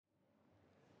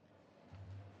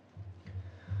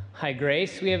Hi,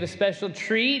 Grace. We have a special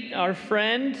treat. Our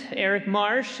friend, Eric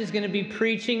Marsh, is going to be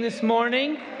preaching this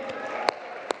morning.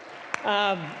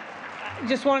 I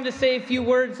just wanted to say a few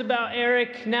words about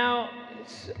Eric. Now,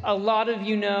 a lot of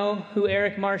you know who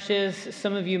Eric Marsh is.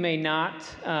 Some of you may not.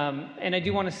 And I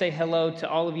do want to say hello to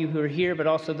all of you who are here, but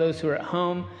also those who are at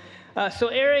home. So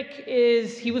Eric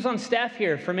he was on staff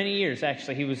here for many years,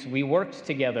 actually. We worked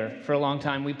together for a long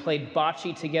time. We played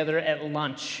bocce together at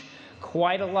lunch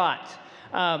quite a lot.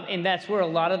 And that's where a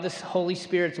lot of this Holy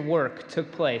Spirit's work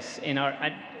took place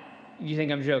you think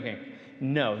I'm joking?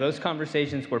 No, those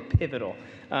conversations were pivotal,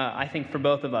 I think for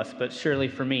both of us, but surely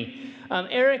for me.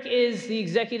 Eric is the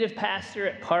executive pastor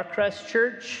at Parkcrest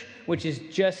Church, which is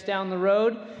just down the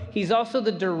road. He's also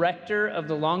the director of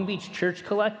the Long Beach Church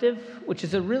Collective, which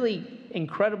is a really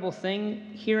incredible thing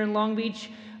here in Long Beach.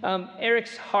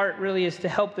 Eric's heart really is to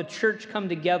help the church come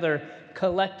together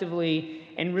collectively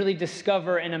and really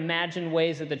discover and imagine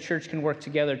ways that the church can work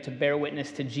together to bear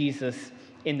witness to Jesus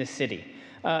in the city.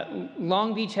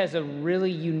 Long Beach has a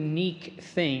really unique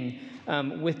thing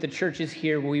with the churches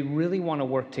here where we really want to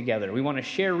work together. We want to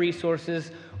share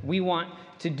resources. We want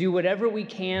to do whatever we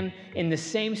can in the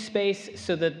same space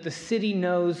so that the city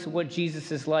knows what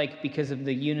Jesus is like because of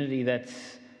the unity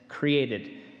that's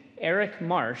created. Eric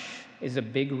Marsh is a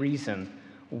big reason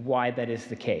why that is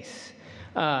the case.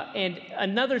 And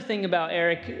another thing about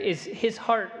Eric is his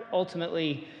heart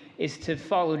ultimately is to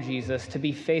follow Jesus, to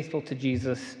be faithful to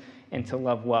Jesus, and to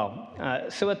love well.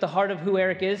 So at the heart of who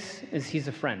Eric is he's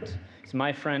a friend. He's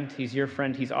my friend, he's your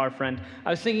friend, he's our friend. I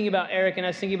was thinking about Eric, and I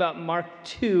was thinking about Mark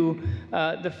 2,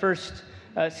 the first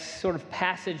sort of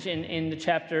passage in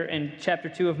chapter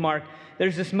 2 of Mark.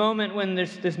 There's this moment when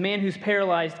there's this man who's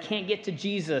paralyzed, can't get to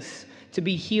Jesus to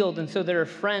be healed, and so there are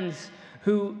friends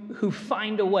who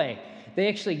find a way.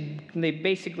 They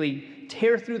basically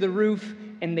tear through the roof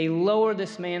and they lower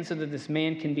this man so that this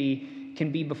man can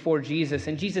be before Jesus.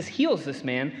 And Jesus heals this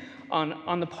man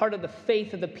on the part of the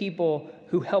faith of the people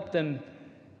who help them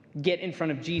get in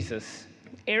front of Jesus.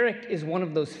 Eric is one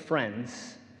of those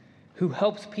friends who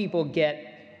helps people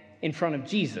get in front of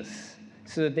Jesus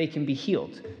so that they can be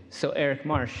healed. So Eric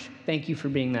Marsh, thank you for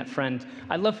being that friend.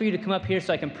 I'd love for you to come up here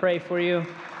so I can pray for you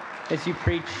as you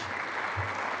preach.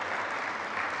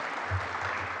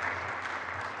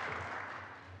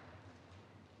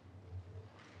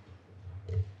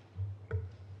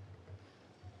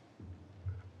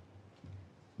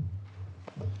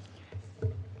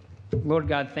 Lord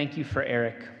God, thank you for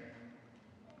Eric.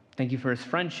 Thank you for his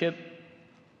friendship.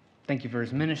 Thank you for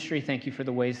his ministry. Thank you for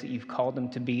the ways that you've called him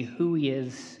to be who he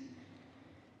is,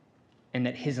 and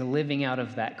that his living out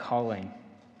of that calling,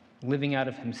 living out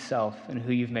of himself and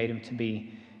who you've made him to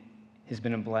be, has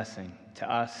been a blessing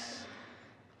to us,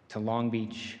 to Long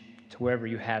Beach, to wherever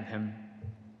you have him.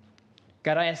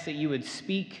 God, I ask that you would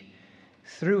speak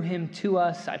through him to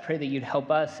us. I pray that you'd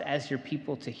help us as your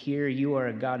people to hear. You are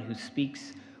a God who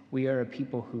speaks. We are a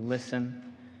people who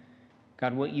listen.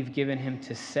 God, what you've given him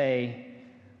to say,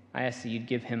 I ask that you'd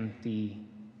give him the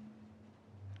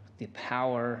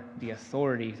power, the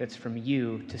authority that's from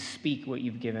you to speak what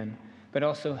you've given, but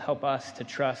also help us to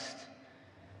trust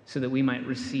so that we might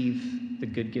receive the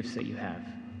good gifts that you have.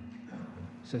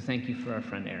 So thank you for our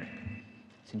friend Eric.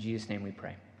 It's in Jesus' name we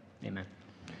pray. Amen.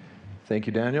 Thank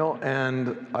you, Daniel.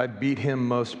 And I beat him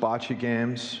most bocce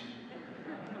games.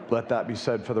 Let that be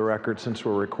said for the record since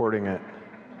we're recording it.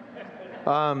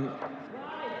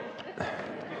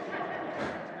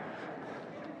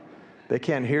 They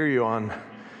can't hear you on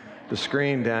the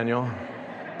screen, Daniel.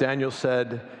 Daniel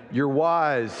said, "You're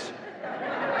wise."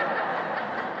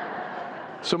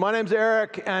 So my name's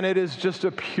Eric, and it is just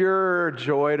a pure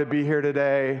joy to be here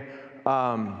today.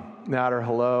 Nader,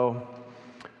 hello.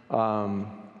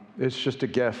 It's just a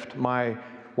gift. My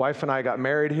wife and I got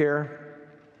married here.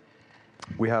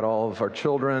 We had all of our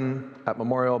children at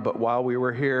Memorial, but while we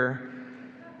were here,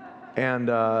 and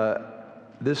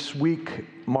this week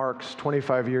marks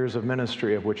 25 years of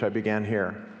ministry, of which I began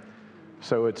here.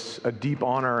 So it's a deep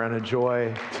honor and a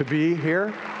joy to be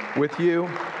here with you.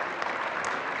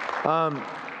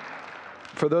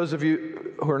 For those of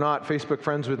you who are not Facebook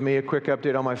friends with me, a quick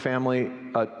update on my family.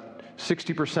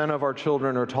 60% of our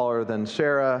children are taller than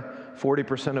Sarah.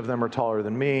 40% of them are taller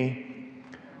than me.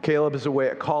 Caleb is away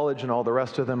at college, and all the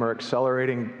rest of them are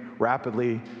accelerating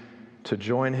rapidly to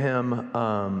join him.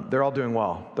 They're all doing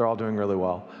well. They're all doing really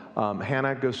well.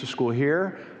 Hannah goes to school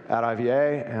here at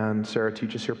IVA, and Sarah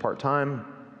teaches here part-time.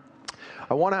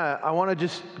 I want to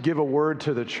just give a word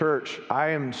to the church. I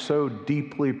am so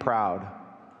deeply proud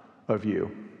of you.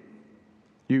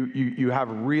 You have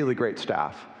really great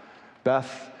staff.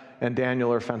 Beth and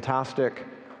Daniel are fantastic.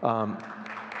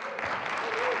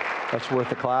 That's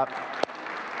worth a clap.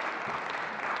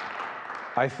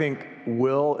 I think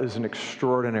Will is an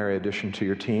extraordinary addition to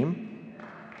your team.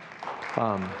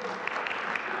 But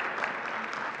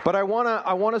I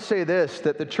want to say this,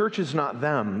 that the church is not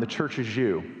them, the church is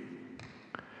you.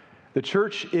 The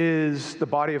church is the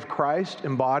body of Christ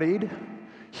embodied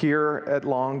here at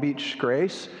Long Beach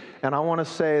Grace, and I want to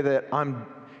say that I'm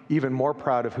even more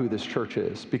proud of who this church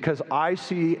is, because I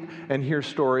see and hear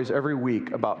stories every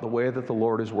week about the way that the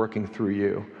Lord is working through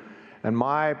you. And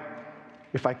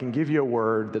if I can give you a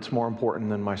word that's more important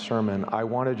than my sermon, I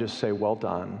want to just say, well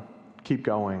done. Keep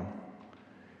going.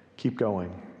 Keep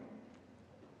going.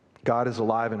 God is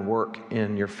alive and work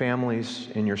in your families,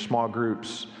 in your small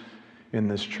groups, in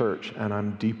this church, and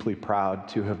I'm deeply proud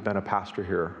to have been a pastor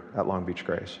here at Long Beach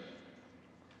Grace.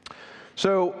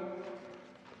 So,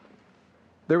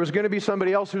 there was going to be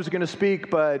somebody else who was going to speak,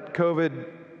 but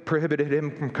COVID prohibited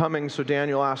him from coming, so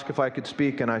Daniel asked if I could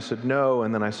speak, and I said no,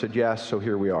 and then I said yes, so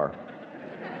here we are.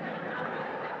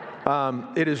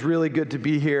 It is really good to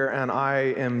be here, and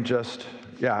I am just,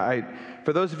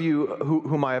 for those of you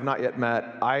whom I have not yet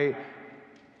met,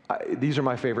 these are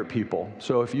my favorite people.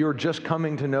 So if you're just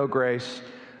coming to know Grace,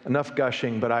 enough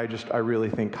gushing, but I really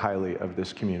think highly of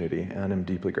this community, and I'm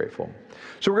deeply grateful.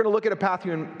 So we're going to look at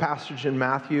a passage in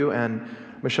Matthew, and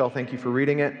Michelle, thank you for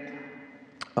reading it.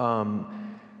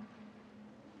 I'm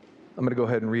going to go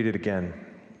ahead and read it again.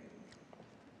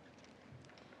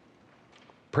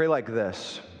 Pray like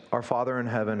this: Our Father in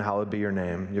heaven, hallowed be your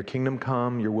name. Your kingdom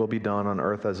come, your will be done on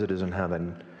earth as it is in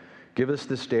heaven. Give us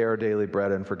this day our daily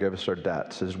bread, and forgive us our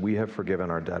debts as we have forgiven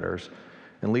our debtors.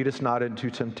 And lead us not into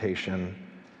temptation,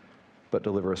 but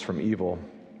deliver us from evil.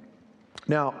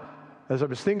 Now, as I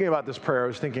was thinking about this prayer, I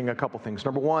was thinking a couple things.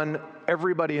 Number one,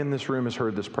 everybody in this room has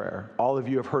heard this prayer. All of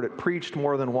you have heard it preached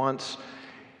more than once.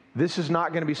 This is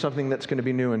not going to be something that's going to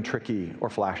be new and tricky or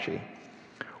flashy.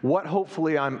 What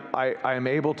hopefully I am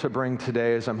able to bring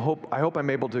today is I hope I'm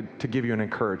able to give you an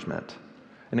encouragement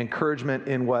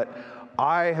in what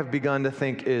I have begun to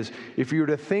think is, if you were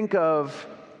to think of,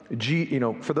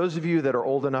 for those of you that are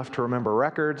old enough to remember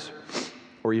records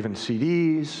or even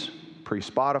CDs,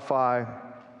 pre-Spotify,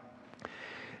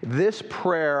 this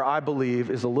prayer, I believe,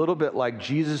 is a little bit like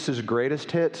Jesus'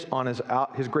 greatest hits on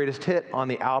his greatest hit on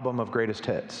the album of greatest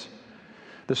hits.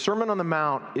 The Sermon on the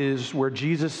Mount is where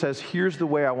Jesus says, here's the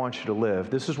way I want you to live.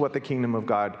 This is what the kingdom of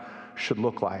God should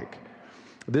look like.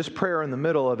 This prayer in the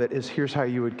middle of it is, here's how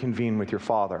you would convene with your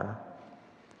Father.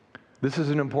 This is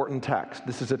an important text.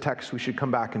 This is a text we should come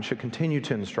back and should continue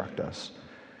to instruct us.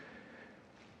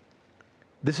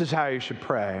 This is how you should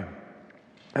pray.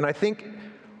 And I think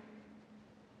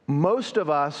most of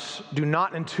us do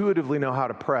not intuitively know how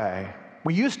to pray.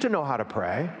 We used to know how to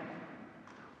pray,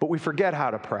 but we forget how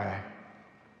to pray.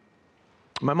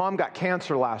 My mom got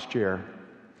cancer last year.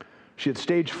 She had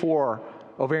stage 4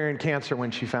 ovarian cancer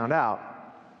when she found out.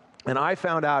 And I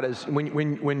found out as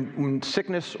when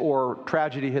sickness or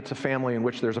tragedy hits a family in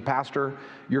which there's a pastor,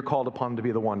 you're called upon to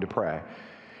be the one to pray.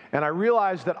 And I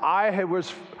realized that I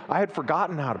had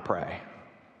forgotten how to pray.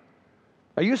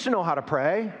 I used to know how to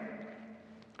pray.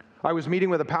 I was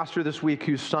meeting with a pastor this week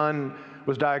whose son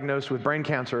was diagnosed with brain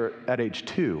cancer at age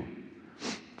 2.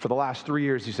 For the last 3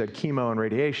 years, he's had chemo and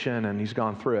radiation, and he's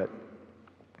gone through it.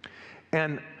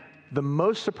 And the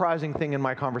most surprising thing in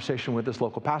my conversation with this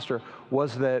local pastor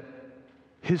was that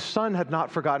his son had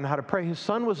not forgotten how to pray. His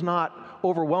son was not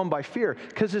overwhelmed by fear,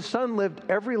 because his son lived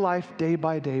every life day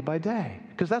by day by day,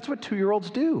 because that's what 2-year-olds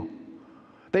do.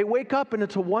 They wake up, and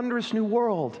it's a wondrous new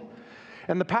world.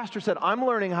 And the pastor said, I'm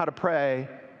learning how to pray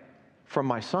from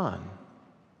my son.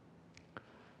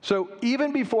 So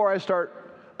even before I start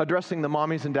addressing the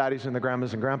mommies and daddies and the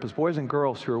grandmas and grandpas, boys and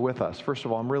girls who are with us. First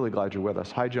of all, I'm really glad you're with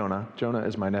us. Hi, Jonah. Jonah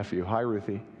is my nephew. Hi,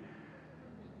 Ruthie.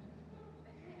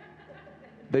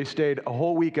 They stayed a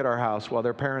whole week at our house while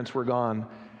their parents were gone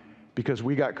because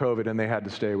we got COVID and they had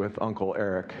to stay with Uncle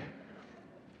Eric.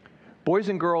 Boys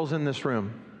and girls in this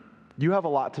room, you have a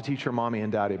lot to teach your mommy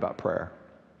and daddy about prayer.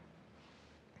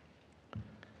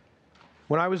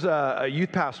 When I was a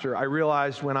youth pastor, I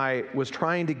realized when I was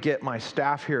trying to get my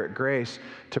staff here at Grace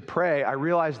to pray, I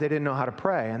realized they didn't know how to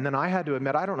pray. And then I had to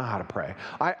admit, I don't know how to pray.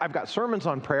 I've got sermons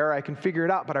on prayer, I can figure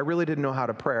it out, but I really didn't know how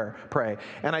to pray.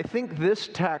 And I think this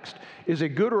text is a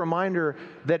good reminder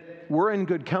that we're in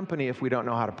good company if we don't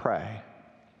know how to pray.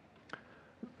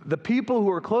 The people who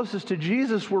were closest to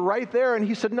Jesus were right there, and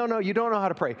he said, no, you don't know how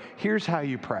to pray. Here's how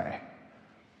you pray.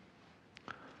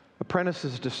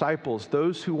 Apprentices, disciples,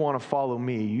 those who want to follow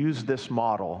me, use this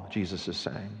model, Jesus is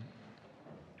saying.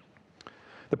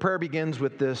 The prayer begins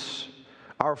with this,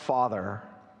 Our Father.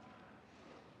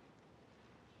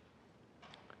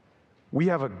 We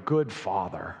have a good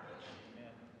Father.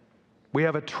 We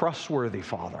have a trustworthy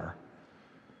Father.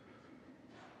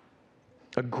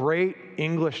 A great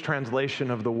English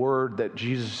translation of the word that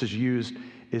Jesus has used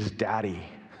is daddy.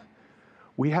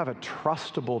 We have a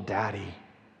trustable daddy.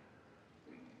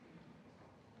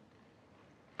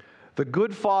 The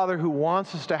good Father who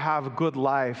wants us to have a good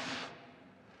life,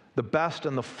 the best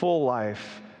and the full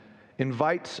life,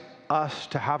 invites us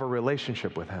to have a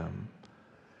relationship with him.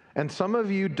 And some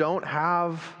of you don't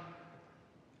have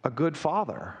a good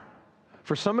father.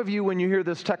 For some of you, when you hear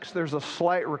this text, there's a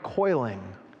slight recoiling.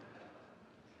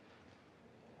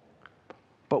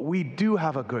 But we do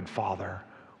have a good Father.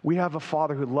 We have a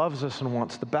Father who loves us and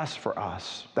wants the best for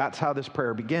us. That's how this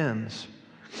prayer begins.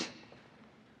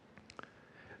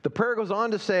 The prayer goes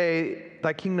on to say,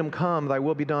 thy kingdom come, thy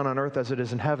will be done on earth as it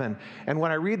is in heaven. And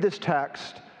when I read this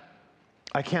text,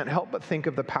 I can't help but think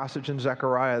of the passage in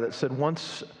Zechariah that said,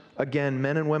 once again,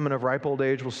 men and women of ripe old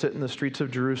age will sit in the streets of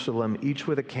Jerusalem, each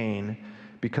with a cane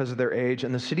because of their age,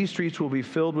 and the city streets will be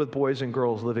filled with boys and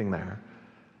girls living there.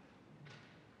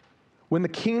 When the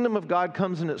kingdom of God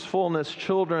comes in its fullness,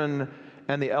 children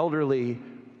and the elderly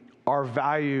are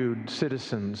valued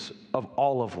citizens of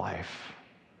all of life.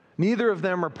 Neither of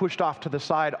them are pushed off to the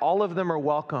side. All of them are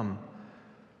welcome.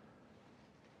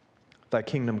 Thy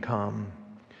kingdom come.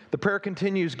 The prayer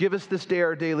continues, give us this day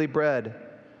our daily bread.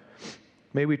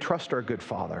 May we trust our good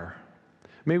Father.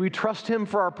 May we trust him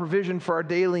for our provision, for our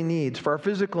daily needs, for our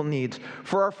physical needs,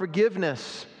 for our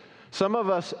forgiveness. Some of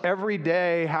us every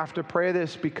day have to pray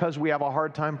this because we have a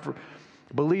hard time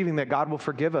believing that God will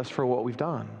forgive us for what we've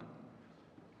done.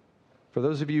 For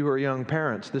those of you who are young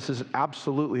parents, this is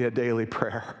absolutely a daily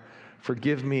prayer.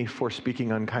 Forgive me for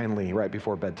speaking unkindly right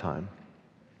before bedtime.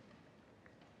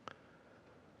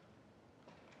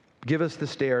 Give us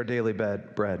this day our daily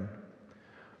bread.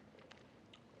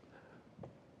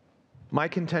 My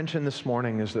contention this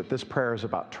morning is that this prayer is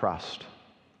about trust.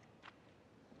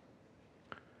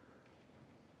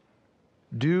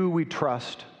 Do we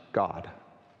trust God?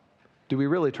 Do we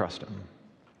really trust him?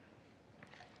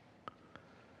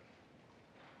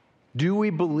 Do we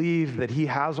believe that he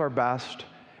has our best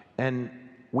and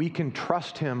we can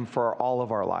trust him for all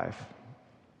of our life?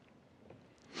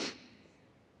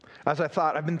 As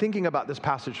I've been thinking about this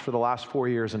passage for the last 4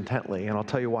 years intently, and I'll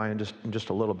tell you why in just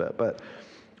a little bit, but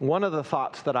one of the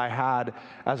thoughts that I had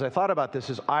as I thought about this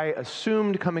is I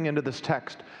assumed coming into this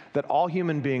text that all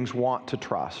human beings want to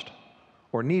trust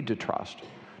or need to trust.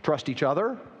 Trust each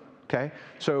other, okay?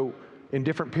 So in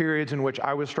different periods in which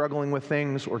I was struggling with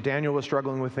things or Daniel was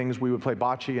struggling with things, we would play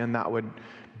bocce and that would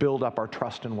build up our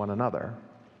trust in one another.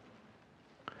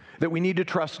 That we need to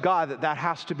trust God, that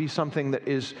has to be something that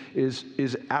is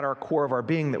at our core of our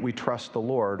being, that we trust the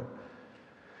Lord.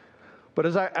 But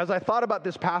as I thought about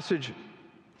this passage,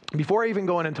 before I even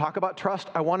go in and talk about trust,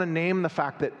 I want to name the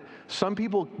fact that some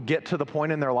people get to the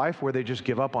point in their life where they just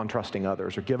give up on trusting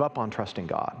others or give up on trusting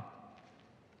God.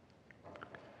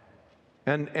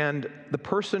 And the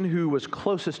person who was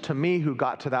closest to me who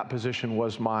got to that position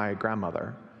was my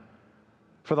grandmother.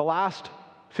 For the last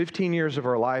 15 years of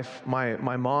her life, my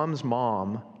mom's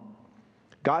mom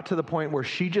got to the point where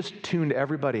she just tuned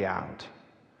everybody out.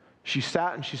 She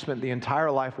sat and she spent the entire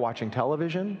life watching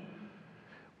television.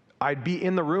 I'd be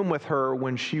in the room with her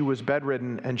when she was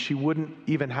bedridden, and she wouldn't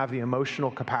even have the emotional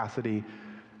capacity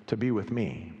to be with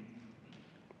me.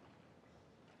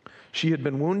 She had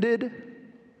been wounded,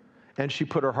 and she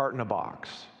put her heart in a box,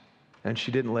 and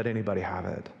she didn't let anybody have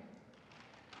it.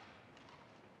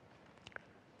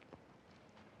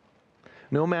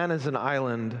 No man is an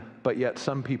island, but yet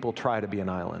some people try to be an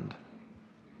island.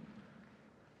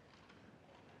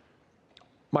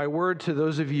 My word to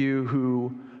those of you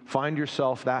who find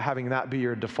yourself having that be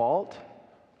your default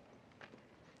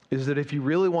is that if you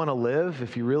really want to live,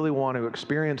 if you really want to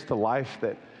experience the life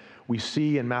that we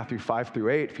see in Matthew 5 through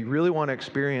 8, if you really want to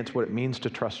experience what it means to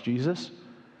trust Jesus,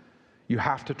 you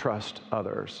have to trust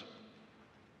others.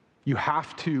 You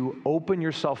have to open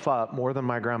yourself up more than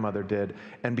my grandmother did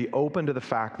and be open to the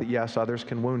fact that, yes, others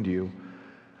can wound you.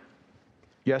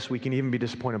 Yes, we can even be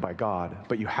disappointed by God,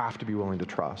 but you have to be willing to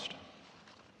trust.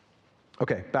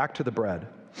 Okay, back to the bread.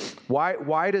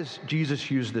 Why does Jesus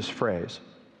use this phrase?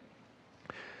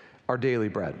 Our daily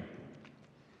bread.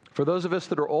 For those of us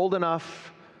that are old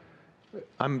enough,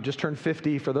 I'm just turned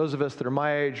 50. For those of us that are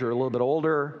my age or a little bit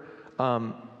older,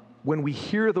 when we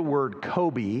hear the word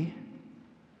Kobe,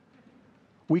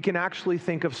 we can actually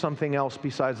think of something else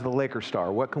besides the Laker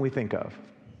star. What can we think of?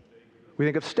 We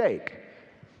think of steak.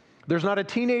 There's not a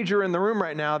teenager in the room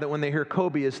right now that when they hear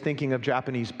Kobe is thinking of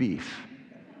Japanese beef.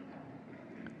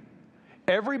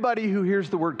 Everybody who hears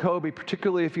the word Kobe,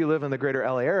 particularly if you live in the greater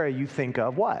LA area, you think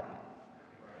of what?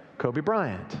 Kobe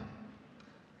Bryant.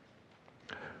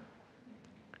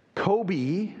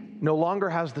 Kobe no longer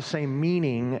has the same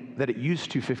meaning that it used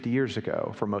to 50 years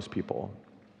ago for most people.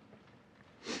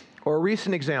 Or a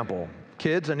recent example,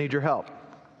 kids, I need your help.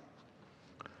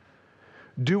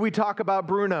 Do we talk about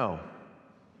Bruno?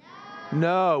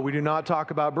 No, we do not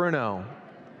talk about Bruno.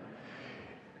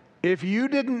 If you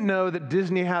didn't know that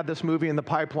Disney had this movie in the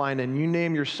pipeline and you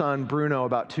name your son Bruno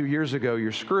about 2 years ago,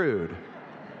 you're screwed.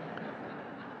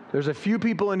 There's a few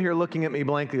people in here looking at me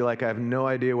blankly like I have no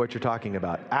idea what you're talking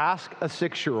about. Ask a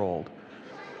 6-year-old.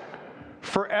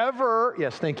 Forever,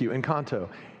 yes, thank you, Encanto.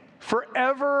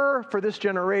 Forever for this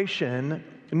generation,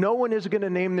 no one is going to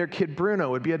name their kid Bruno.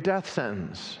 It would be a death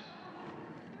sentence.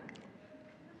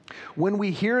 When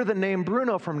we hear the name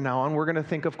Bruno from now on, we're going to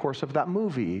think, of course, of that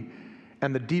movie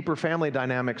and the deeper family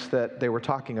dynamics that they were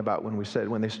talking about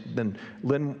then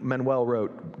Lin-Manuel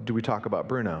wrote, do we talk about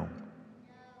Bruno?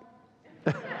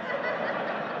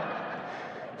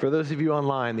 For those of you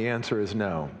online, the answer is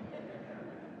no.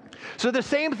 So the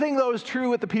same thing, though, is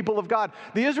true with the people of God.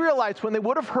 The Israelites, when they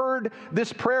would have heard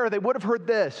this prayer, they would have heard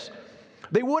this.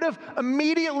 They would have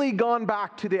immediately gone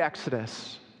back to the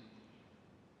Exodus.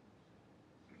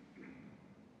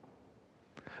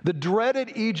 The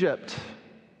dreaded Egypt.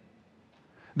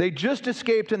 They just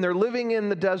escaped and they're living in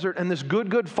the desert, and this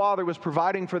good Father was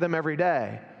providing for them every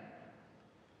day.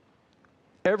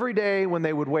 Every day when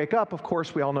they would wake up, of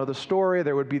course, we all know the story,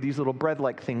 there would be these little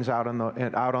bread-like things out on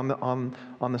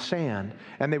the sand.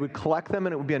 And they would collect them,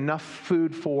 and it would be enough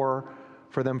food for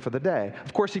them for the day.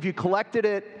 Of course, if you collected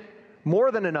it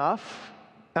more than enough,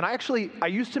 and I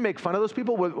used to make fun of those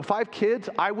people. With 5 kids,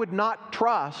 I would not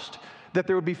trust that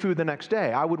there would be food the next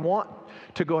day. I would want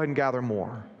to go ahead and gather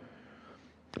more.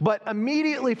 But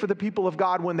immediately for the people of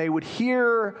God, when they would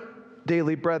hear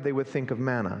daily bread, they would think of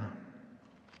manna.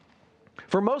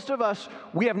 For most of us,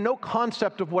 we have no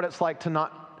concept of what it's like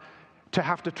to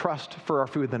have to trust for our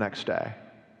food the next day.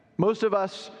 Most of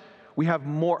us, we have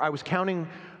more. I was counting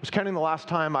the last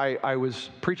time I was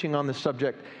preaching on this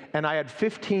subject, and I had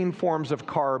 15 forms of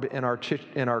carb in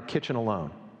our kitchen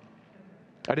alone.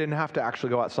 I didn't have to actually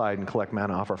go outside and collect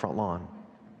manna off our front lawn.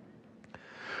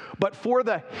 But for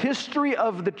the history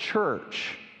of the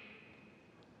church,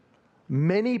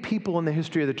 many people in the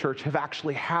history of the church have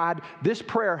actually had, this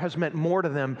prayer has meant more to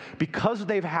them because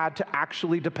they've had to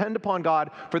actually depend upon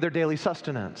God for their daily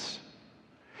sustenance.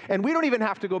 And we don't even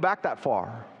have to go back that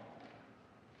far.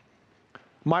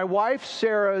 My wife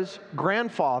Sarah's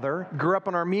grandfather grew up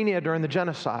in Armenia during the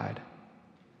genocide.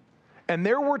 And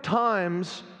there were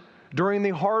times during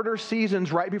the harder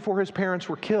seasons right before his parents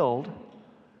were killed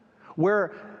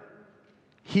where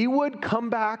he would come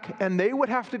back and they would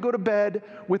have to go to bed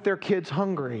with their kids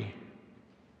hungry.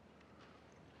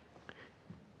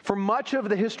 For much of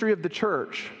the history of the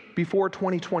church before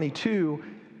 2022,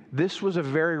 this was a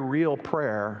very real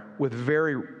prayer with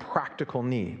very practical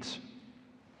needs.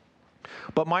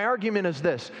 But my argument is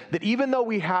this, that even though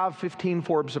we have 15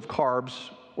 forms of carbs,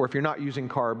 or if you're not using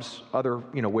carbs, other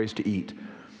ways to eat,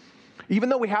 even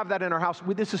though we have that in our house,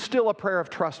 this is still a prayer of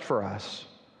trust for us.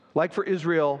 Like for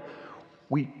Israel,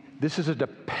 this is a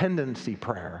dependency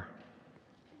prayer.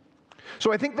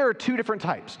 So I think there are two different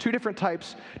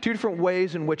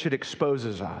ways in which it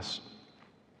exposes us.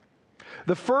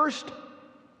 The first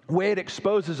way it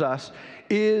exposes us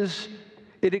is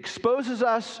it exposes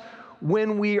us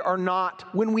when we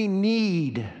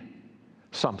need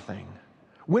something,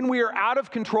 when we are out of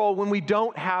control, when we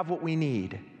don't have what we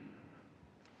need.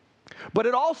 But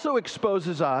it also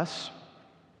exposes us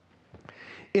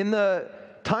in the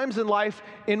times in life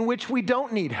in which we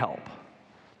don't need help,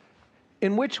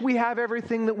 in which we have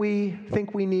everything that we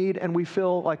think we need and we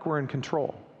feel like we're in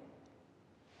control.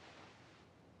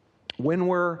 When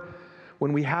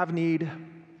we have need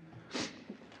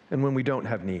and when we don't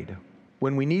have need.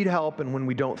 When we need help and when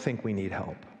we don't think we need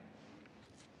help.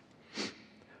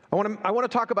 I want to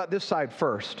talk about this side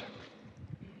first.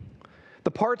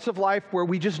 The parts of life where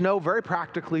we just know very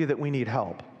practically that we need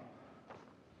help.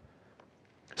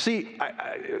 See,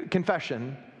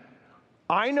 confession,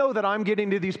 I know that I'm getting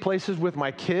to these places with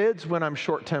my kids when I'm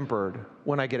short-tempered,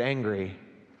 when I get angry.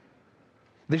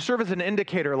 They serve as an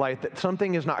indicator light that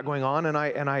something is not going on,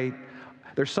 and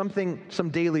there's some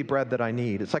daily bread that I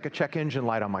need. It's like a check engine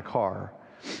light on my car.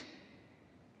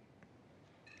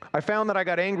 I found that I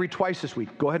got angry twice this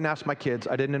week. Go ahead and ask my kids.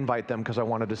 I didn't invite them because I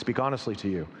wanted to speak honestly to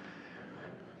you.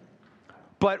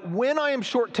 But when I am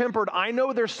short-tempered, I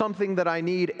know there's something that I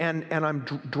need, and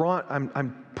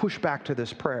I'm pushed back to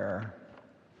this prayer.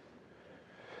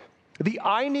 The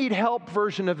I need help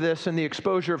version of this and the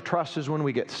exposure of trust is when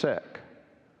we get sick.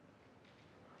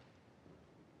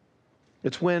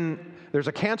 It's when there's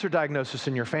a cancer diagnosis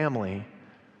in your family,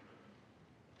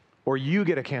 or you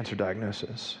get a cancer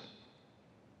diagnosis.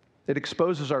 It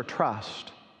exposes our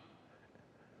trust.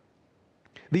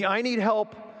 The I need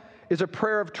help is a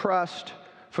prayer of trust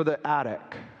for the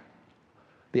addict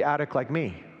like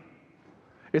me.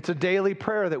 It's a daily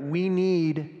prayer that we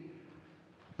need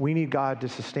God to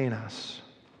sustain us.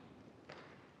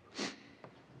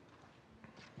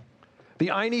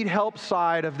 The I need help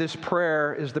side of this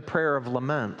prayer is the prayer of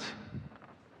lament.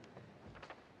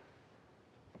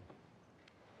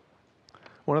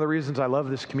 One of the reasons I love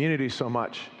this community so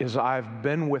much is I've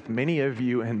been with many of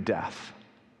you in death.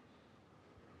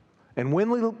 And when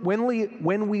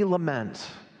we lament,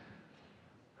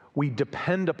 we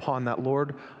depend upon that,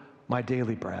 Lord, my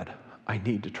daily bread, I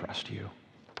need to trust you.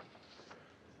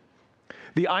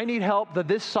 The I need help,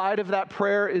 this side of that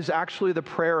prayer is actually the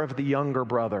prayer of the younger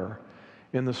brother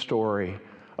in the story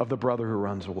of the brother who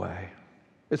runs away.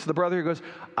 It's the brother who goes,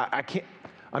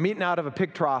 I'm eating out of a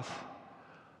pig trough.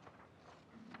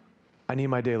 I need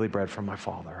my daily bread from my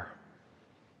Father.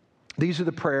 These are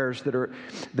the prayers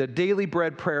the daily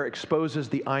bread prayer exposes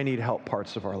the I need help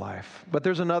parts of our life. But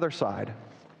there's another side.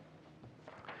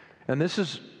 And this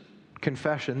is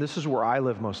confession. This is where I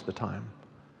live most of the time.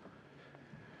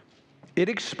 It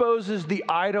exposes the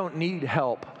I don't need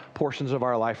help portions of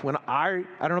our life. When I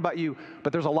don't know about you,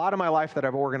 but there's a lot of my life that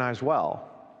I've organized well.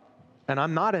 And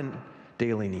I'm not in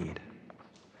daily need.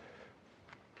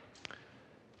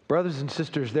 Brothers and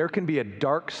sisters, there can be a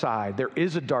dark side. There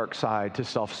is a dark side to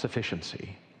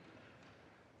self-sufficiency.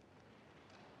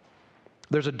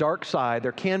 There's a dark side.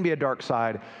 There can be a dark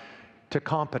side to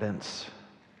competence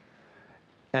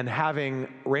and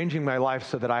arranging my life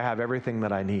so that I have everything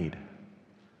that I need.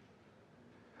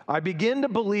 I begin to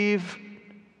believe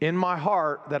in my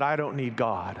heart that I don't need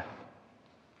God.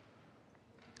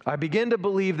 I begin to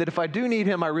believe that if I do need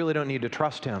Him, I really don't need to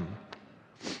trust Him.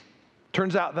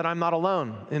 Turns out that I'm not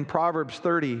alone. In Proverbs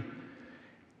 30,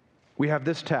 we have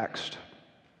this text.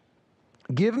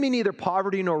 Give me neither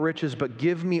poverty nor riches, but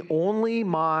give me only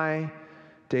my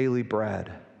daily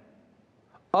bread.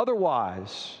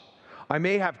 Otherwise, I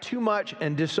may have too much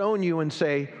and disown you and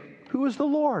say, who is the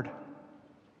Lord?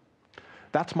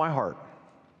 That's my heart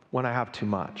when I have too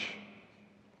much.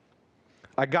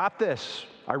 I got this.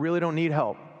 I really don't need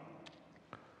help.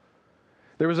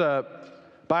 There was a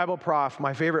Bible prof,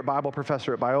 my favorite Bible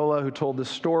professor at Biola, who told this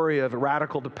story of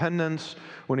radical dependence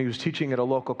when he was teaching at a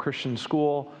local Christian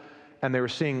school, and they were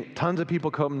seeing tons of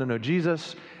people come to know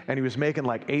Jesus, and he was making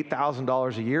like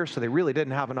 $8,000 a year, so they really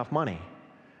didn't have enough money.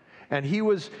 And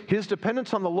his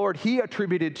dependence on the Lord, he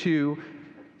attributed to,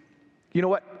 you know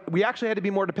what, we actually had to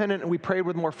be more dependent, and we prayed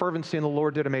with more fervency, and the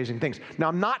Lord did amazing things. Now,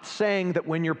 I'm not saying that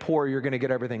when you're poor, you're going to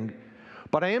get everything.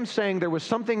 But I am saying there was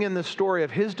something in this story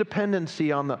of his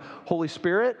dependency on the Holy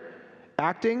Spirit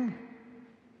acting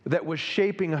that was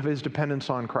shaping of his dependence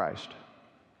on Christ.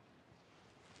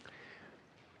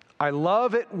 I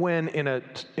love it when in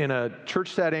a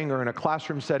church setting or in a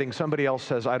classroom setting, somebody else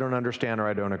says, I don't understand or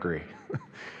I don't agree.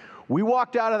 We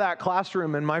walked out of that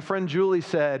classroom and my friend Julie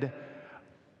said,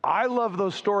 I love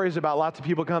those stories about lots of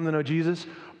people come to know Jesus,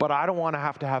 but I don't want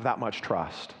to have that much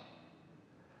trust.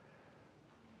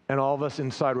 And all of us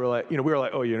inside were like,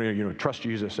 oh, trust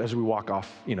Jesus as we walk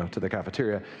off, to the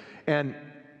cafeteria.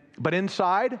 But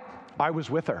inside, I was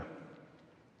with her.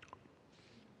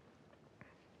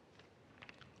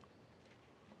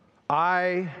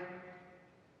 I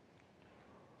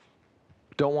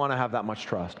don't want to have that much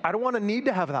trust. I don't want to need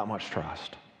to have that much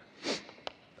trust.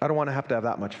 I don't want to have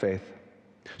that much faith.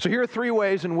 So here are 3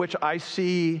 ways in which I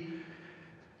see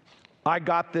I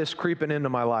got this creeping into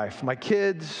my life. My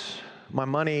kids, my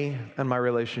money, and my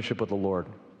relationship with the Lord.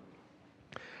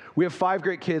 We have 5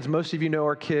 great kids. Most of you know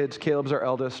our kids. Caleb's our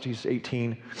eldest. He's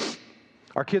 18.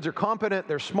 Our kids are competent.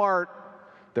 They're smart.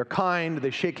 They're kind.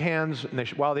 They shake hands. And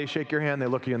while they shake your hand, they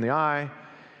look you in the eye.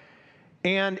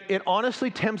 And it honestly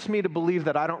tempts me to believe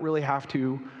that I don't really have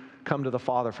to come to the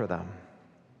Father for them.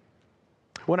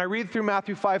 When I read through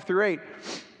Matthew 5 through 8,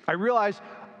 I realize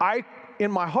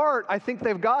in my heart, I think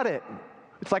they've got it.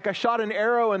 It's like I shot an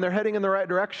arrow and they're heading in the right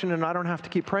direction and I don't have to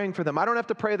keep praying for them. I don't have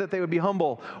to pray that they would be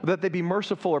humble, or that they'd be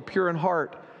merciful or pure in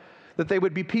heart, that they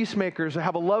would be peacemakers, or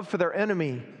have a love for their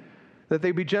enemy, that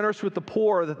they'd be generous with the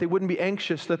poor, that they wouldn't be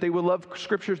anxious, that they would love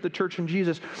scriptures, the church, and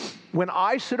Jesus. When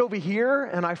I sit over here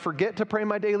and I forget to pray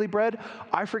my daily bread,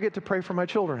 I forget to pray for my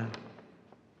children.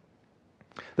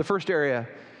 The first area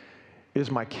is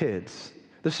my kids.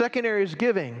 The second area is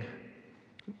giving.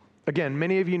 Again,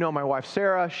 many of you know my wife,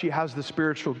 Sarah. She has the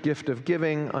spiritual gift of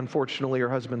giving. Unfortunately, her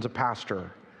husband's a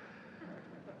pastor.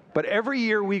 But every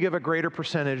year we give a greater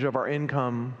percentage of our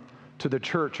income to the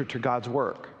church or to God's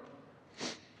work.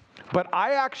 But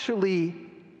I actually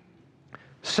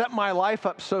set my life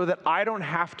up so that I don't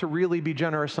have to really be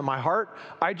generous in my heart.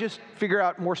 I just figure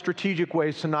out more strategic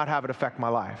ways to not have it affect my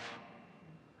life.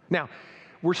 Now,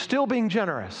 we're still being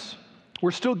generous.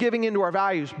 We're still giving into our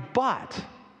values, but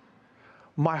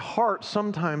my heart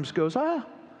sometimes goes,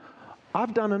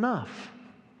 I've done enough.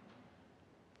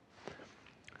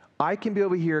 I can be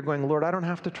over here going, Lord, I don't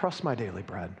have to trust my daily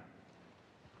bread.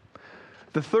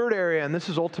 The third area, and this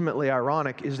is ultimately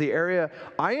ironic, is the area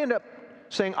I end up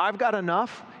saying I've got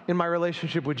enough in my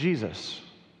relationship with Jesus.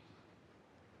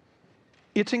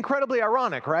 It's incredibly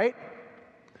ironic, right?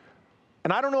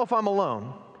 And I don't know if I'm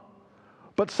alone,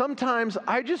 but sometimes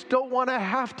I just don't want to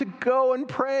have to go and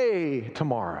pray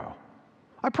tomorrow.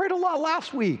 I prayed a lot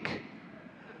last week.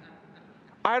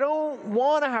 I don't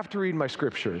want to have to read my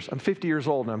scriptures. I'm 50 years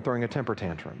old and I'm throwing a temper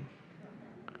tantrum.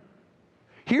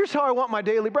 Here's how I want my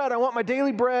daily bread. I want my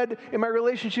daily bread in my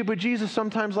relationship with Jesus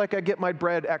sometimes like I get my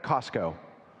bread at Costco.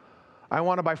 I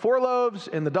want to buy 4 loaves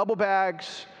in the double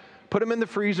bags, put them in the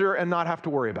freezer, and not have to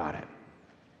worry about it.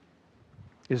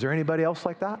 Is there anybody else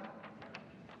like that?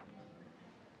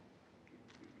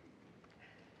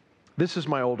 This is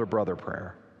my older brother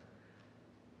prayer.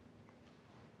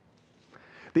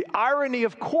 The irony,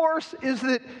 of course, is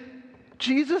that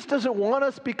Jesus doesn't want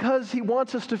us because he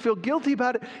wants us to feel guilty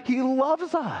about it. He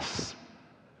loves us.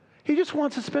 He just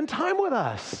wants to spend time with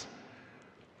us.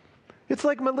 It's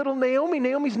like my little Naomi.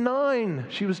 Naomi's 9.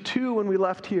 She was 2 when we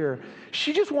left here.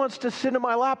 She just wants to sit in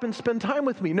my lap and spend time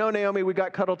with me. No, Naomi, we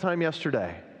got cuddle time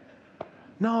yesterday.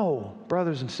 No,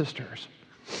 brothers and sisters.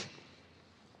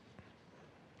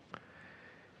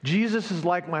 Jesus is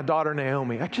like my daughter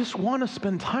Naomi. I just want to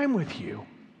spend time with you.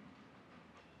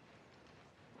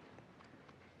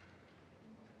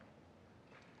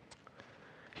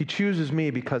 He chooses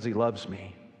me because he loves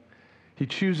me. He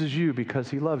chooses you because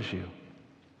he loves you.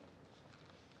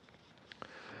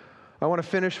 I want to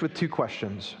finish with 2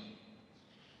 questions.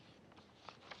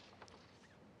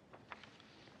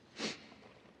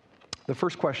 The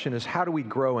first question is, how do we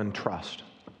grow in trust?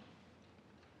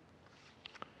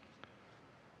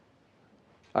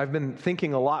 I've been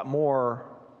thinking a lot more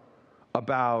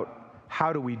about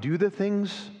how do we do the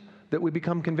things that we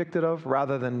become convicted of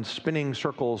rather than spinning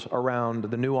circles around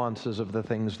the nuances of the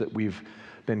things that we've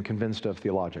been convinced of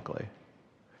theologically.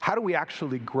 How do we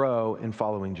actually grow in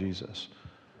following Jesus?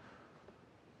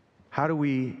 How do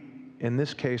we, in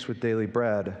this case with daily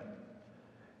bread,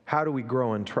 how do we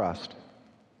grow in trust?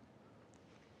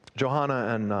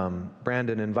 Johanna and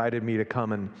Brandon invited me to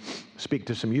come and speak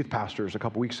to some youth pastors a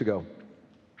couple weeks ago.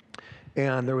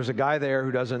 And there was a guy there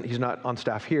he's not on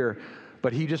staff here,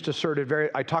 but he just asserted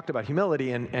I talked about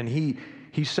humility, and he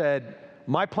said,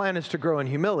 my plan is to grow in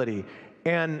humility.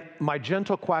 And my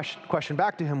gentle question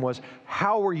back to him was,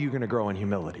 how are you going to grow in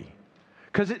humility?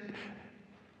 Because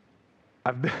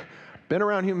I've been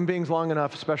around human beings long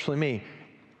enough, especially me.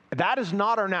 That is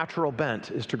not our natural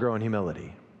bent, is to grow in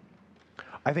humility.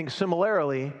 I think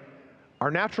similarly, our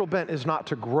natural bent is not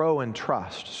to grow in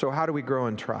trust. So how do we grow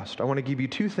in trust? I want to give you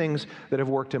 2 things that have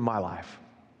worked in my life.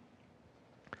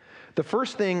 The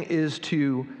first thing is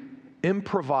to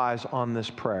improvise on this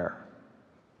prayer.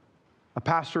 A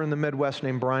pastor in the Midwest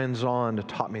named Brian Zond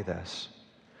taught me this.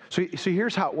 So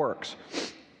here's how it works.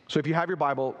 So if you have your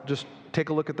Bible, just take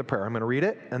a look at the prayer. I'm going to read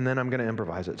it, and then I'm going to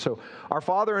improvise it. So, our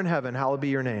Father in heaven, hallowed be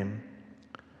your name.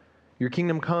 Your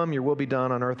kingdom come, your will be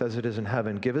done on earth as it is in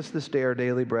heaven. Give us this day our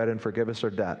daily bread, and forgive us our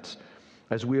debts,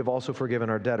 as we have also forgiven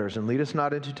our debtors. And lead us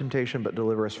not into temptation, but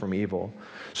deliver us from evil.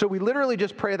 So we literally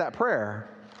just pray that prayer.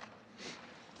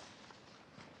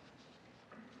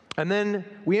 And then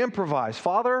we improvise.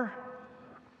 Father,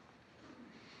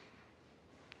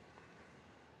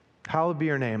 hallowed be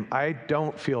your name. I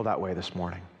don't feel that way this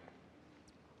morning,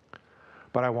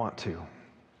 but I want to.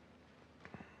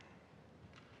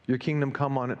 Your kingdom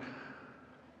come on it.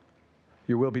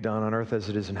 Your will be done on earth as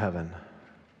it is in heaven.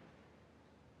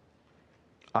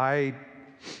 Brandon,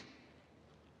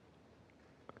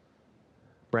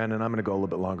 I'm going to go a little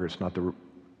bit longer. It's not the...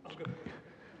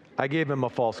 I gave him a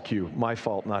false cue. My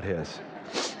fault, not his.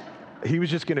 He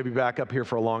was just going to be back up here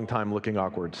for a long time looking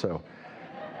awkward, so...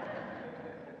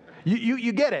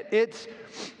 You get it.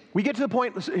 We get to the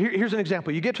point, here's an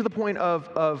example. You get to the point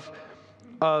of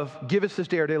give us this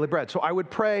day our daily bread. So I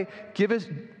would pray, give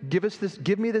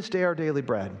me this day our daily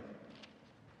bread.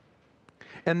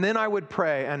 And then I would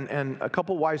pray, and a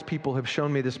couple wise people have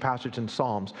shown me this passage in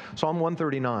Psalms. Psalm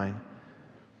 139.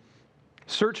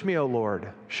 Search me, O Lord,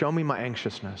 show me my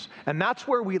anxiousness. And that's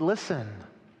where we listen.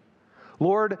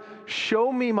 Lord,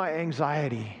 show me my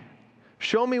anxiety.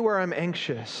 Show me where I'm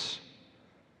anxious.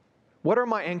 What are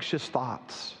my anxious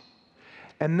thoughts?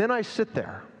 And then I sit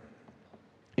there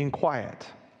in quiet.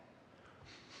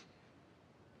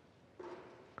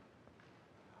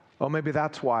 Oh, maybe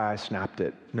that's why I snapped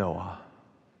at Noah.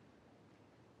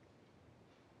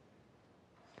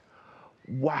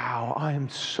 Wow, I am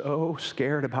so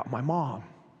scared about my mom.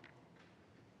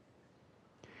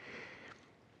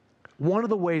 One of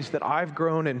the ways that I've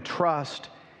grown in trust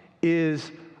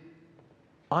is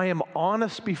I am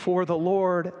honest before the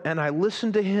Lord and I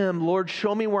listen to Him. Lord,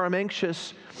 show me where I'm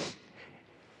anxious.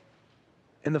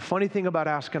 And the funny thing about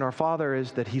asking our Father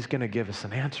is that He's going to give us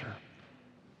an answer.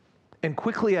 And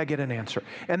quickly I get an answer.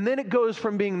 And then it goes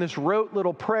from being this rote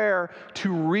little prayer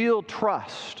to real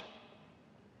trust.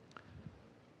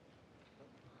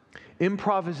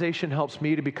 Improvisation helps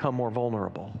me to become more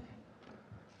vulnerable.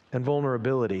 And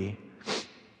vulnerability,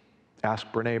 ask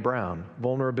Brené Brown,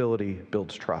 vulnerability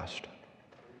builds trust.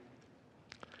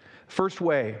 First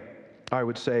way, I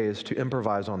would say, is to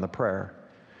improvise on the prayer.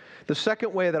 The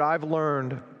second way that I've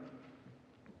learned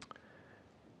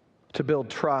to build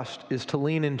trust is to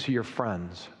lean into your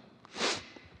friends.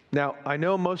 Now, I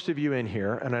know most of you in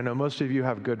here, and I know most of you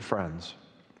have good friends.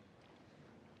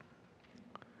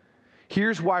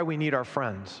 Here's why we need our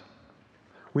friends.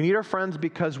 We need our friends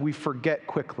because we forget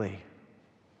quickly.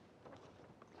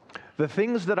 The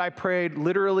things that I prayed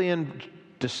literally in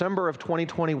December of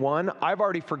 2021, I've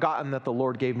already forgotten that the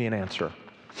Lord gave me an answer.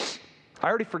 I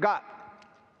already forgot.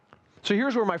 So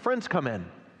here's where my friends come in.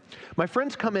 My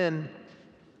friends come in,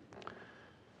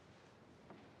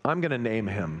 I'm going to name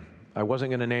him. I wasn't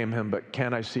going to name him, but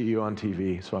Ken, I see you on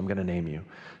TV, so I'm going to name you.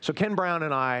 So Ken Brown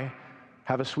and I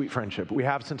have a sweet friendship. We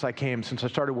have since I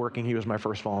started working. He was my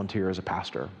first volunteer as a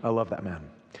pastor. I love that man.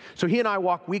 So he and I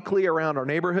walk weekly around our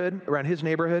neighborhood, around his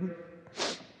neighborhood.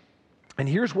 And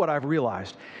here's what I've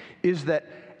realized, is that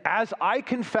as I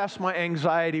confess my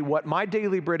anxiety, what my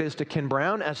daily bread is to Ken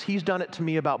Brown, as he's done it to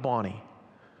me about Bonnie.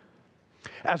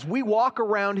 As we walk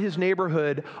around his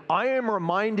neighborhood, I am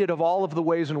reminded of all of the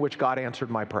ways in which God answered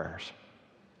my prayers.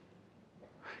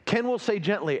 Ken will say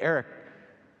gently, Eric,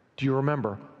 do you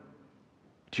remember?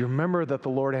 Do you remember that the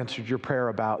Lord answered your prayer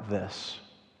about this?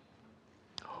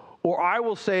 Or I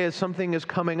will say, as something is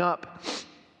coming up,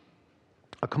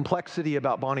 a complexity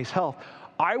about Bonnie's health,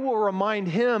 I will remind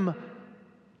him,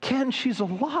 Ken, she's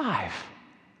alive.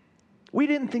 We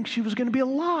didn't think she was going to be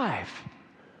alive.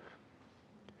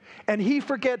 And he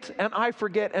forgets and I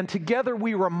forget, and together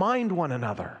we remind one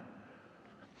another.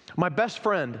 My best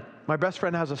friend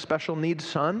has a special needs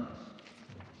son.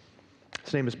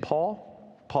 His name is Paul.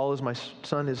 Paul is my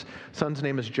son. His son's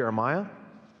name is Jeremiah.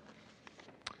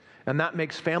 And that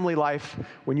makes family life,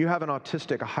 when you have a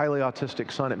highly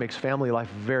autistic son, it makes family life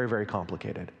very, very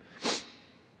complicated.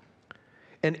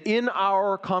 And in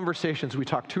our conversations, we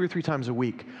talk 2 or 3 times a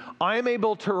week, I am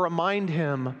able to remind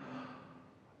him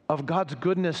of God's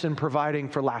goodness in providing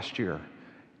for last year,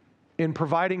 in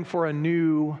providing for a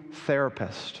new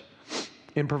therapist,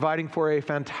 in providing for a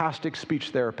fantastic speech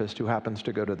therapist who happens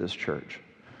to go to this church.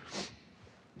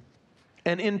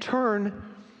 And in turn,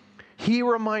 he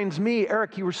reminds me,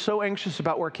 Eric, you were so anxious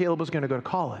about where Caleb was going to go to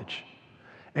college,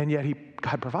 and yet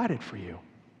God provided for you.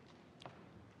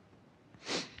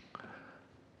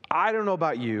 I don't know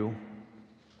about you,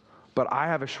 but I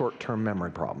have a short-term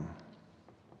memory problem.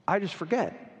 I just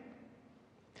forget.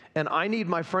 And I need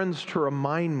my friends to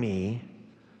remind me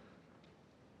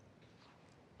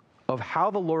of how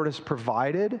the Lord has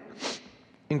provided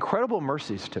incredible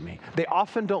mercies to me. They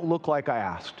often don't look like I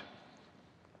asked.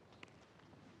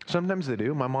 Sometimes they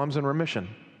do. My mom's in remission.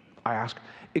 I ask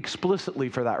explicitly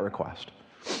for that request.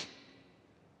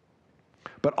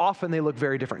 But often they look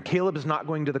very different. Caleb is not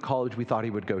going to the college we thought he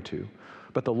would go to,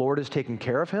 but the Lord is taking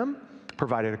care of him,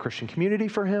 provided a Christian community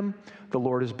for him. The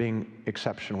Lord is being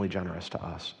exceptionally generous to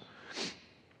us.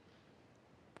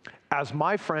 As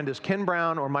my friend, as Ken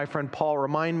Brown or my friend Paul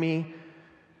remind me,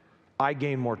 I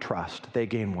gain more trust. They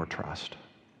gain more trust.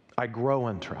 I grow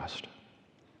in trust.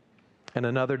 And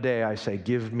another day I say,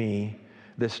 give me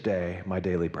this day my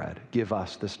daily bread. Give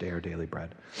us this day our daily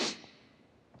bread.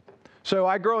 So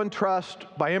I grow in trust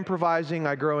by improvising.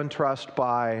 I grow in trust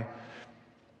by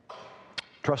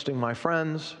trusting my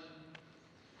friends.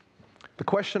 The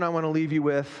question I want to leave you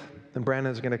with, and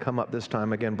Brandon's going to come up this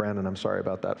time. Again, Brandon, I'm sorry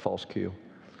about that false cue.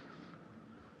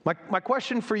 My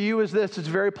question for you is this. It's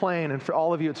very plain, and for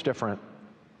all of you, it's different.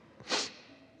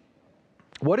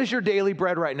 What is your daily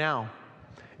bread right now?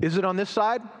 Is it on this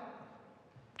side?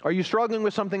 Are you struggling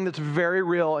with something that's very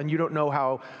real and you don't know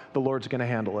how the Lord's going to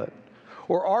handle it?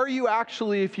 Or are you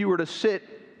actually, if you were to sit,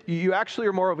 you actually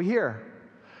are more over here?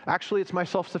 Actually, it's my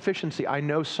self-sufficiency. I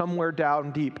know somewhere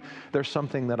down deep there's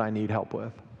something that I need help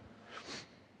with.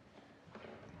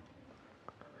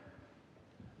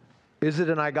 Is it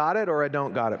an I got it or I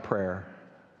don't got it prayer?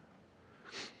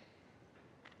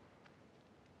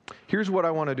 Here's what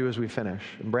I want to do as we finish.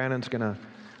 And Brandon's going to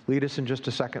lead us in just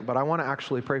a second, but I want to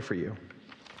actually pray for you.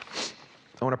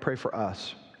 I want to pray for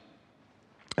us.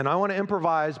 And I want to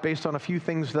improvise based on a few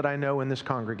things that I know in this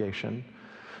congregation.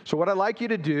 So what I'd like you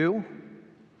to do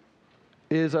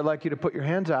is I'd like you to put your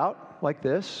hands out like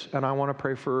this, and I want to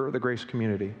pray for the Grace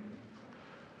community.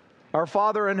 Our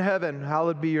Father in heaven,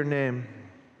 hallowed be your name.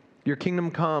 Your kingdom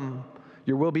come,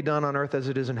 your will be done on earth as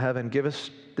it is in heaven. Give us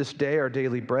this day our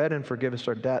daily bread and forgive us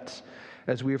our debts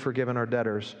as we have forgiven our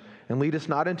debtors. And lead us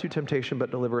not into temptation,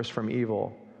 but deliver us from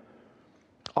evil.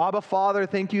 Abba, Father,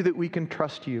 thank you that we can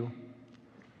trust you.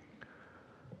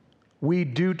 We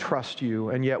do trust you,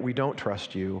 and yet we don't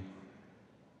trust you.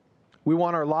 We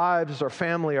want our lives, our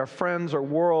family, our friends, our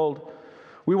world.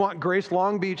 We want Grace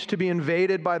Long Beach to be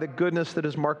invaded by the goodness that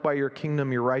is marked by your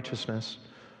kingdom, your righteousness.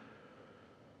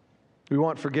 We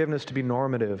want forgiveness to be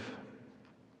normative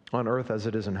on earth as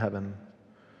it is in heaven.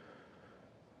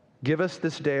 Give us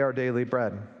this day our daily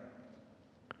bread.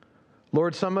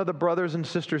 Lord, some of the brothers and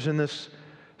sisters in this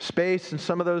space and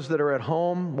some of those that are at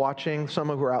home watching, some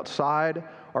who are outside,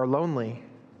 are lonely.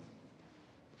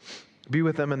 Be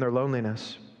with them in their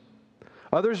loneliness.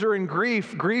 Others are in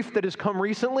grief that has come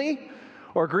recently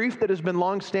or grief that has been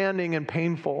long-standing and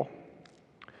painful.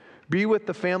 Be with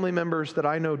the family members that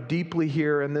I know deeply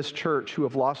here in this church who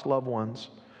have lost loved ones.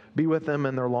 Be with them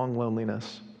in their long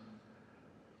loneliness.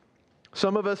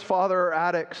 Some of us, Father, are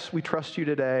addicts. We trust you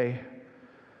today,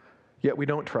 yet we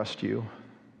don't trust you.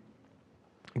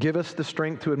 Give us the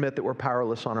strength to admit that we're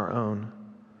powerless on our own.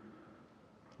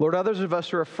 Lord, others of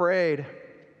us are afraid.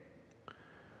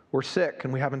 We're sick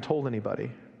and we haven't told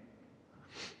anybody.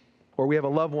 Or we have a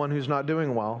loved one who's not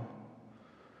doing well.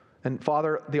 And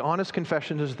Father, the honest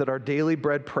confession is that our daily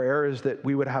bread prayer is that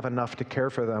we would have enough to care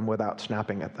for them without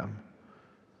snapping at them.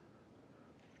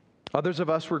 Others of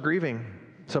us were grieving.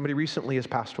 Somebody recently has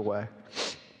passed away.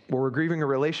 Or we're grieving a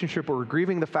relationship, or we're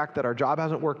grieving the fact that our job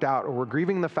hasn't worked out, or we're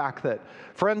grieving the fact that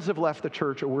friends have left the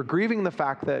church, or we're grieving the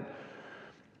fact that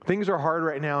things are hard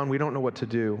right now and we don't know what to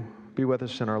do. Be with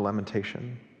us in our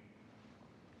lamentation.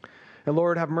 And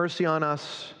Lord, have mercy on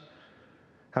us.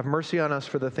 Have mercy on us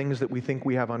for the things that we think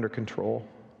we have under control.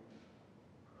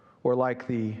 Or like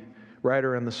the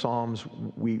writer in the Psalms,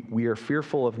 we are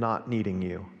fearful of not needing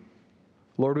you.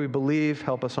 Lord, we believe,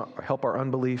 help our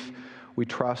unbelief. We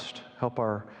trust, help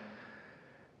our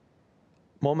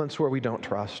moments where we don't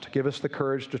trust. Give us the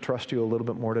courage to trust you a little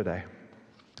bit more today.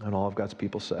 And all of God's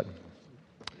people said,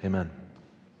 amen.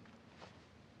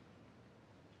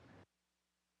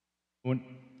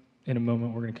 In a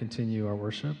moment, we're going to continue our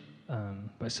worship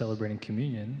by celebrating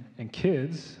communion. And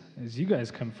kids, as you guys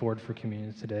come forward for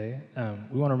communion today,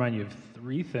 we want to remind you of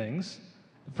three things.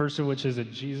 The first of which is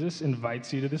that Jesus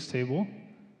invites you to this table.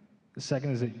 The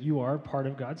second is that you are part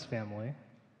of God's family.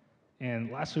 And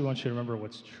lastly, we want you to remember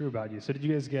what's true about you. So did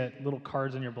you guys get little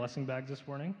cards in your blessing bags this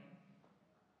morning?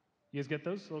 You guys get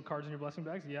those little cards in your blessing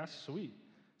bags? Yeah, sweet.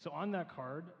 So on that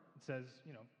card, it says,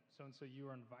 so-and-so, you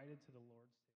are invited to the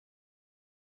Lord's